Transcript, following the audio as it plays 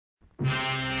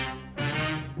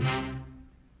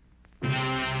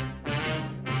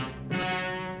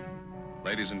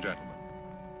Ladies and gentlemen,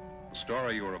 the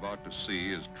story you are about to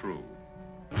see is true.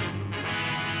 We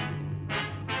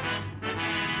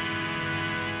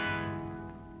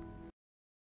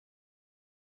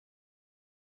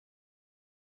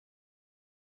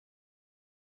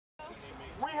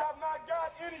have not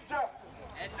got any justice.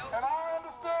 And I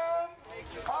understand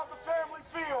how the family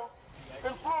feels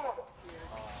in Florida.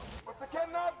 But there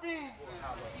cannot be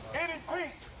any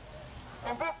peace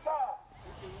in this time.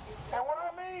 And what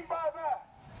I mean by that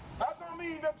don't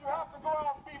mean that you have to go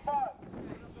out and be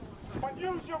violent. But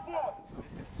use your voice.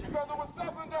 Because it was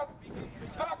something that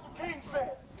Dr. King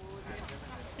said.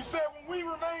 He said, when we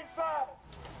remain silent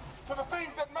to the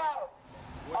things that matter,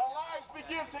 our lives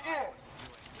begin to end.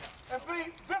 And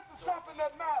see, this is something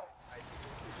that matters.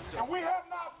 And we have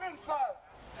not been silent.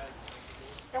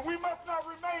 And we must not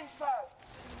remain silent.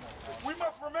 We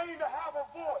must remain to have a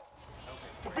voice,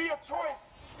 to be a choice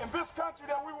in this country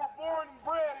that we were born and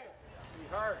bred in.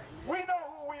 We know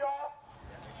who we are.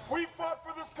 We fought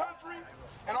for this country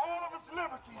and all of its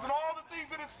liberties and all the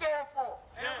things that it stands for,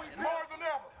 more than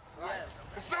ever.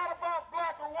 It's not about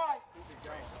black or white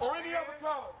or any other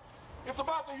color. It's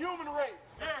about the human race.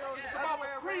 It's about the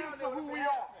credence of who we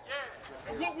are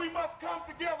and what we must come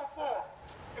together for,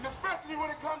 and especially when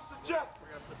it comes to justice.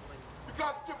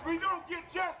 Because if we don't get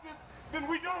justice, then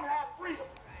we don't have freedom.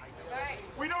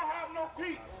 We don't have no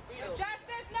peace. No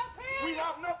justice, no peace. We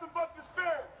have nothing but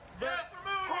despair.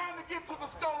 Trying to get to the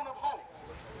stone of hope.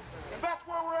 And that's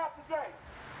where we're at today.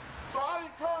 So I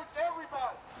encourage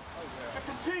everybody to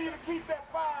continue to keep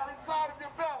that fire inside of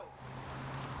your belly.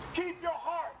 Keep your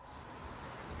hearts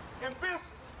in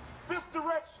this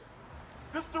direction.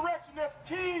 This direction that's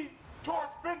key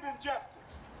towards bending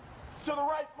justice to the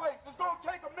right place. It's going to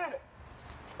take a minute.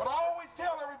 But I always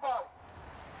tell everybody,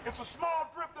 it's a small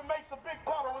drip that makes a big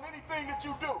puddle in anything that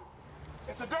you do.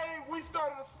 And today we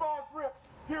started a small drip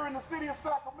here in the city of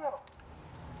Sacramento.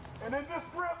 And in this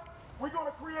drip, we're going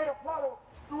to create a puddle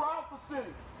throughout the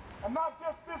city. And not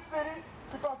just this city,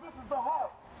 because this is the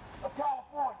heart of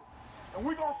California. And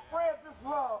we're going to spread this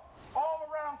love all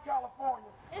around California.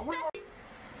 And we're gonna...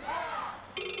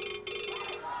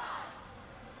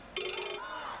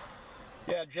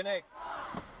 Yeah, Janae.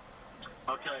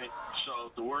 Okay,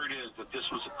 so the word is that this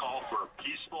was a call for a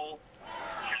peaceful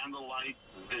candlelight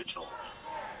vigil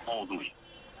only.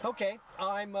 Okay,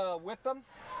 I'm with them.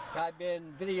 I've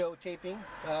been videotaping.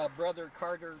 Brother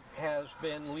Carter has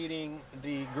been leading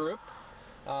the group.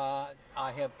 I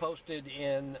have posted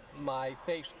in my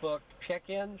Facebook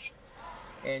check-ins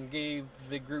and gave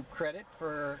the group credit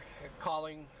for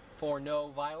calling for no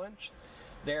violence.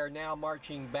 They're now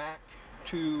marching back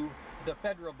to the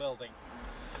federal building.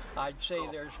 I'd say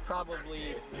there's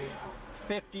probably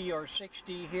 50 or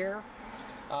 60 here.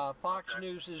 Fox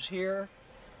News is here.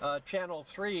 Channel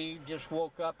 3 just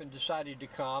woke up and decided to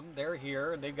come. They're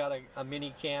here, and they've got a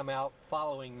mini cam out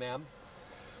following them.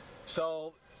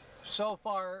 So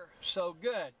far, so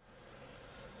good.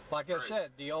 Like I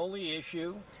said, the only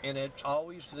issue, and it's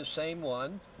always the same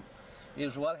one,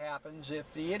 is what happens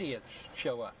if the idiots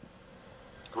show up.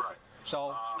 Right.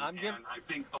 So I'm giving.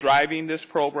 Driving this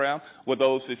program were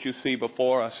those that you see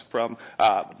before us, from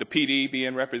the PD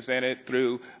being represented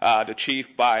through the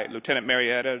chief by Lieutenant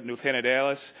Marietta, Lieutenant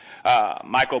Ellis,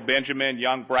 Michael Benjamin,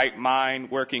 young bright mind,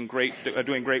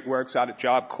 doing great works out at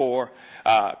Job Corps,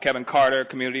 Kevin Carter,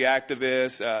 community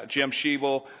activist, Jim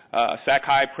Sheevel, Sac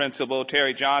High principal,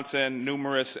 Terry Johnson,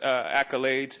 numerous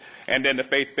accolades, and then the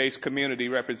faith-based community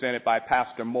represented by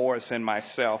Pastor Morris and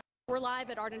myself. We're live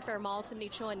at Arden Fair Mall, Simney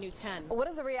Chua, News 10. What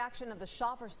is the reaction of the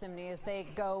shoppers, Simney, as they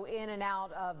go in and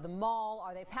out of the mall?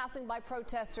 Are they passing by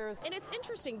protesters? And it's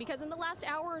interesting because in the last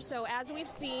hour or so, as we've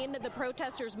seen the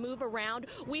protesters move around,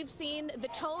 we've seen the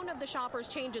tone of the shoppers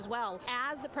change as well.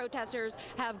 As the protesters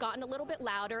have gotten a little bit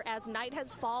louder, as night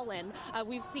has fallen,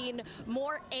 we've seen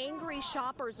more angry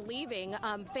shoppers leaving,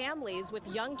 families with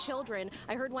young children.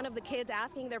 I heard one of the kids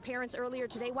asking their parents earlier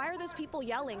today, why are those people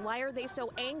yelling? Why are they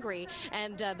so angry?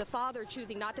 And the father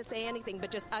choosing not to say anything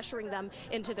but just ushering them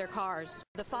into their cars.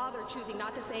 The father choosing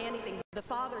not to say anything. The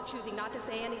father choosing not to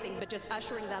say anything but just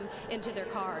ushering them into their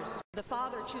cars. The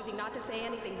father choosing not to say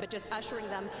anything but just ushering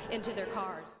them into their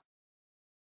cars.